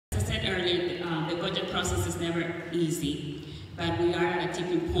budget process is never easy, but we are at a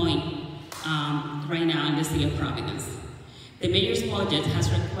tipping point right now in the city of Providence. The mayor's budget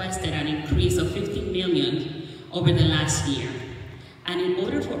has requested an increase of $15 million over the last year. And in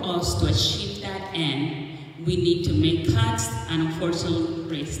order for us to achieve that end, we need to make cuts and unfortunately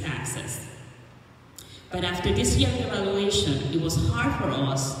raise taxes. But after this year's evaluation, it was hard for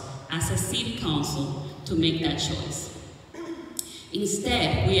us as a city council to make that choice.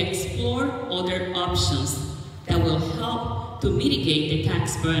 Instead, we explored other options that will help to mitigate the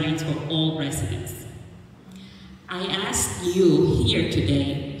tax burdens for all residents. I ask you here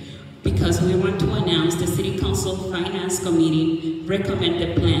today because we want to announce the City Council Finance Committee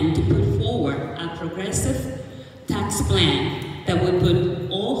recommended plan to put forward a progressive tax plan that would put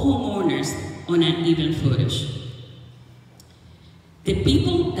all homeowners on an even footing. The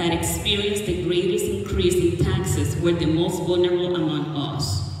people that experienced the greatest increase in taxes were the most vulnerable among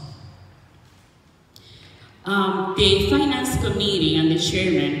us. The Finance Committee and the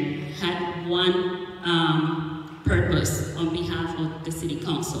chairman had one purpose on behalf of the City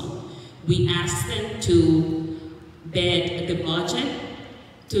Council. We asked them to vet the budget,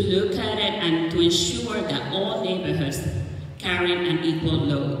 to look at it, and to ensure that all neighborhoods carry an equal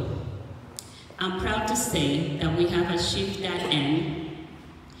load. I'm proud to say that we have achieved that end.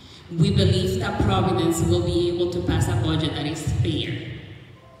 We believe that Providence will be able to pass a budget that is fair.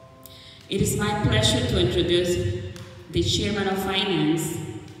 It is my pleasure to introduce the Chairman of Finance,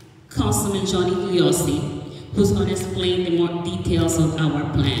 Councilman Johnny Gliosi, who's going to explain the more details of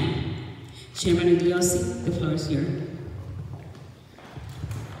our plan. Chairman Gliosi, the floor is yours.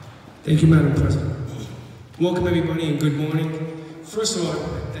 Thank you, Madam President. Welcome, everybody, and good morning. First of all, I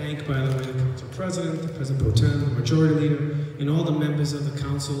want to thank, by the way, the Council President, the President Pro Tem, the Majority Leader, and all the members of the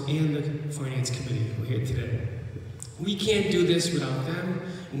Council and the Finance Committee who are here today. We can't do this without them,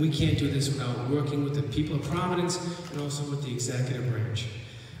 and we can't do this without working with the people of Providence and also with the executive branch.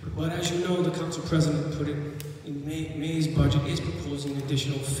 But as you know, the Council President put it in May's budget is proposing an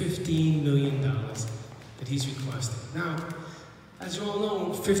additional $15 million that he's requesting. Now, as you all know,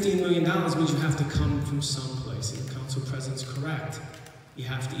 $15 million means you have to come from someplace, and the Council President's correct. You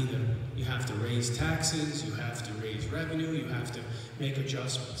have to raise taxes, you have to raise revenue, you have to make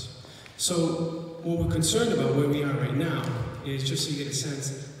adjustments. So what we're concerned about where we are right now is, just so you get a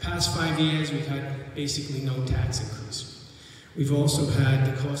sense, past 5 years we've had basically no tax increase. We've also had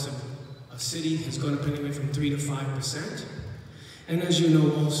the cost of a city has gone up anywhere from 3 to 5%. And as you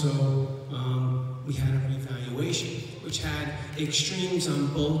know also, we had a revaluation, which had extremes on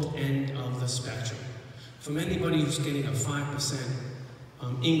both ends of the spectrum. From anybody who's getting a 5%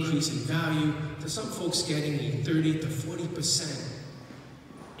 increase in value, to some folks getting a 30 to 40%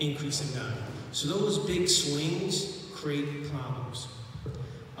 increase in value. So those big swings create problems.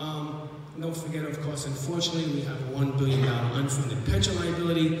 Don't forget, of course, unfortunately, we have a $1 billion unfunded pension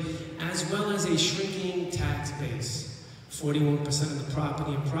liability, as well as a shrinking tax base. 41% of the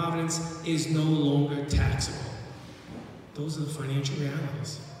property in Providence is no longer taxable. Those are the financial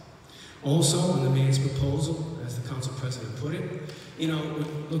realities. Also, on the mayor's proposal, as the Council President put it, we're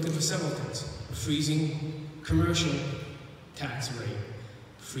looking for several things. Freezing commercial tax rate,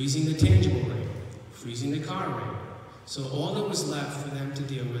 freezing the tangible rate, freezing the car rate. So all that was left for them to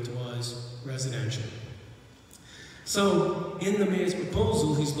deal with was residential. So in the mayor's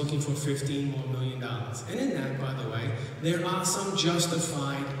proposal, he's looking for $15 million more. And in that, by the way, there are some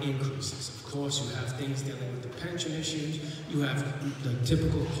justified increases. Of course, you have things dealing with the pension issues, you have the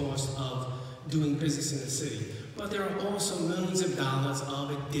typical cost of doing business in the city. But there are also millions of dollars of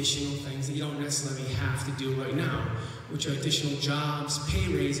additional things that you don't necessarily have to do right now, which are additional jobs, pay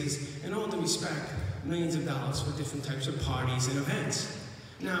raises, and all due respect, millions of dollars for different types of parties and events.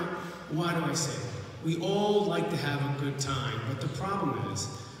 Now, why do I say that? We all like to have a good time, but the problem is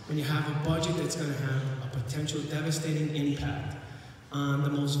when you have a budget that's going to have a potential devastating impact on the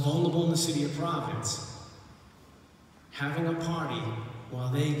most vulnerable in the city of Providence, having a party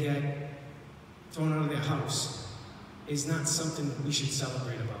while they get thrown out of their house is not something we should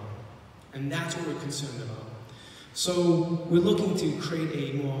celebrate about. And that's what we're concerned about. So we're looking to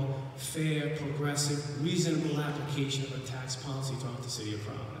create a more fair, progressive, reasonable application of a tax policy throughout the city of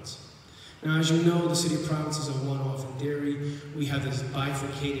Providence. Now, as you know, the city of Providence is a one-off in theory. We have this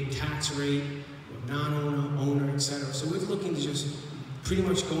bifurcated tax rate, non-owner, owner, etc. So we're looking to just pretty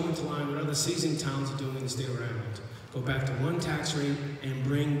much go into line with other cities and towns are doing in the state of Rhode Island. Go back to one tax rate and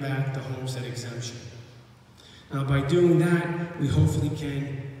bring back the homestead exemption. Now, by doing that, we hopefully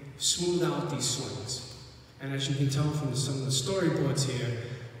can smooth out these swings. And as you can tell from some of the storyboards here,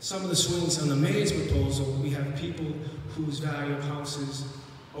 some of the swings on the mayor's proposal, we have people whose value of houses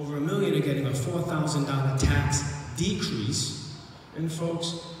over 1 million are getting a $4,000 tax decrease, and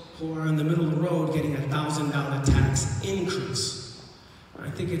folks who are in the middle of the road getting a $1,000 tax increase. I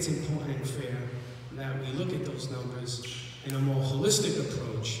think it's important and fair that we look at those numbers in a more holistic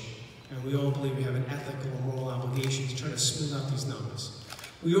approach, and we all believe we have an ethical and moral obligation to try to smooth out these numbers.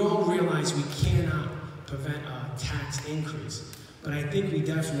 We all realize we cannot prevent a tax increase, but I think we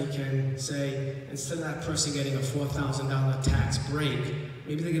definitely can say, instead of that person getting a $4,000 tax break,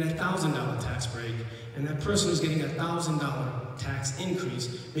 maybe they get a $1,000 tax break, and that person who's getting a $1,000 tax increase,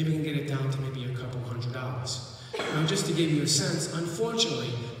 maybe can get it down to maybe a couple $100s. Now, just to give you a sense,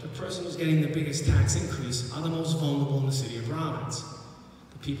 unfortunately, the person who's getting the biggest tax increase are the most vulnerable in the city of Providence.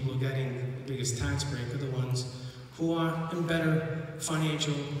 The people who are getting the biggest tax break are the ones who are in better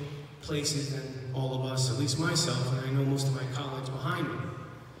financial places than all of us, at least myself, and I know most of my colleagues behind me.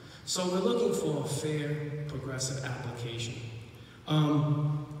 So we're looking for a fair, progressive application.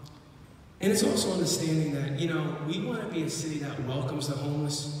 And it's also understanding that, you know, we want to be a city that welcomes the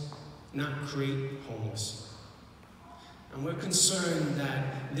homeless, not create homeless. And we're concerned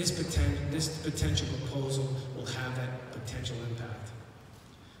that this potential proposal will have that potential impact.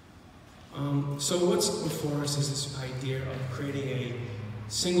 So what's before us is this idea of creating a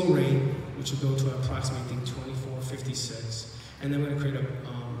single rate, which will go to approximately $24.56, and then we're going to create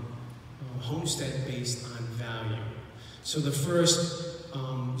a homestead based on value. So the first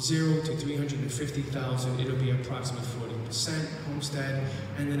 0 to 350,000, it'll be approximately 40% homestead,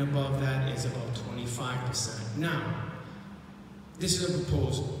 and then above that is about 25%. Now, this is a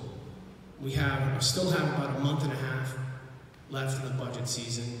proposal. We still have about a month and a half left in the budget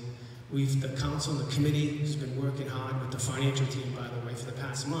season. The council and the committee has been working hard with the financial team, by the way, for the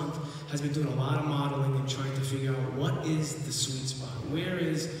past month, has been doing a lot of modeling and trying to figure out what is the sweet spot, where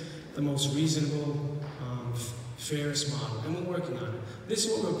is the most reasonable, fairest model, and we're working on it. This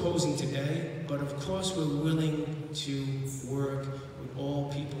is what we're proposing today, but of course we're willing to work with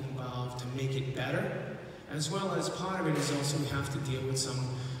all people involved to make it better, as well as part of it is also we have to deal with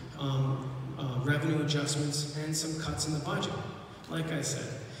some revenue adjustments and some cuts in the budget. Like I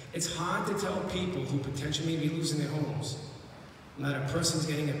said, it's hard to tell people who potentially may be losing their homes that a person's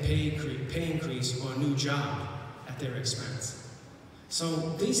getting a pay increase or a new job at their expense.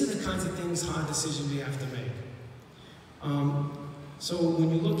 So these are the kinds of things, hard decisions we have to make. So when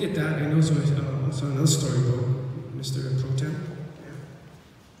you look at that, I know also another story about Mr. Pro Tem.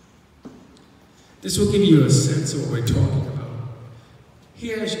 Yeah. This will give you a sense of what we're talking about.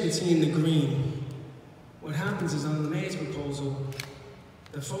 Here, as you can see in the green, what happens is on the mayor's proposal,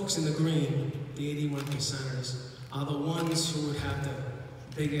 the folks in the green, the 81%ers, are the ones who would have the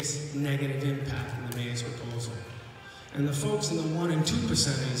biggest negative impact in the mayor's proposal. And the folks in the 1% and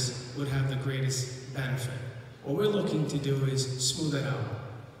 2%ers would have the greatest benefit. What we're looking to do is smooth it out.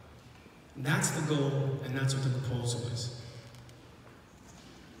 That's the goal, and that's what the proposal is.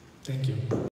 Thank you.